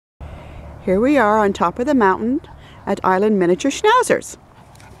Here we are on top of the mountain at Island Miniature Schnauzers.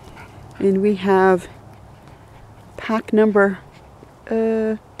 And we have pack number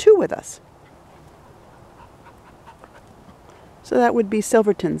 2 with us. So that would be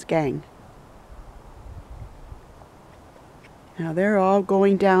Silverton's gang. Now they're all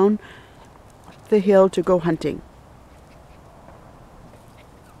going down the hill to go hunting.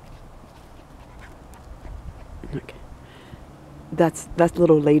 Okay. That's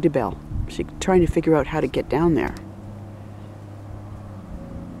little Ladybell. She's trying to figure out how to get down there.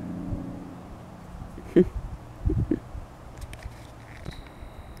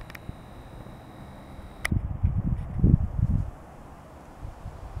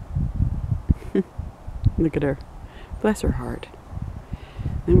 Look at her. Bless her heart.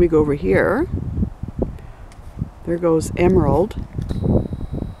 Then we go over here. There goes Emerald.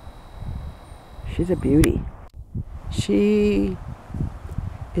 She's a beauty. She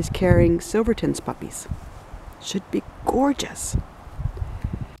is carrying Silverton's puppies. Should be gorgeous.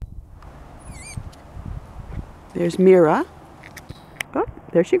 There's Mira. Oh,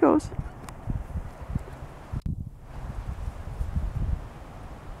 there she goes.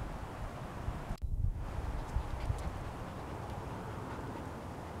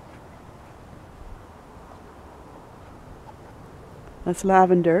 That's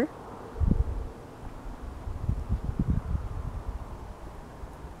Lavender.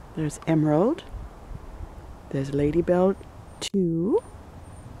 There's Emerald. There's Ladybell too.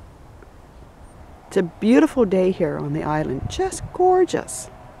 It's a beautiful day here on the island. Just gorgeous.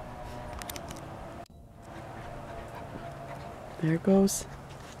 There goes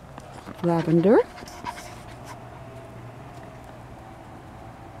Lavender.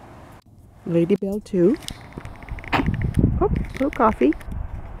 Ladybell too. Oh, little coffee.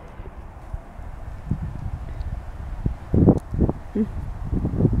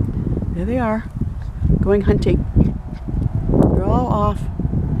 There they are, going hunting. They're all off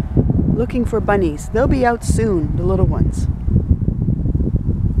looking for bunnies. They'll be out soon, the little ones.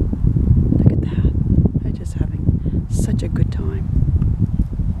 Look at that. They're just having such a good time.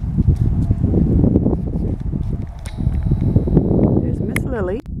 There's Miss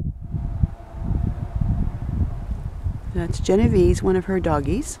Lily. That's Genevieve's, one of her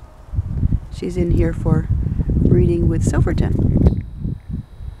doggies. She's in here for breeding with Silverton.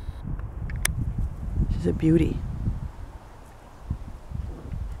 She's a beauty.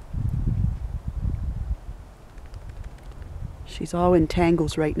 She's all in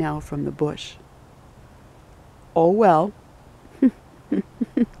tangles right now from the bush. Oh well.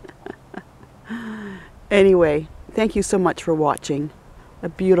 Anyway, thank you so much for watching. A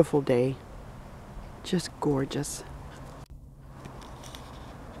beautiful day. Just gorgeous.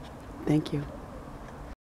 Thank you.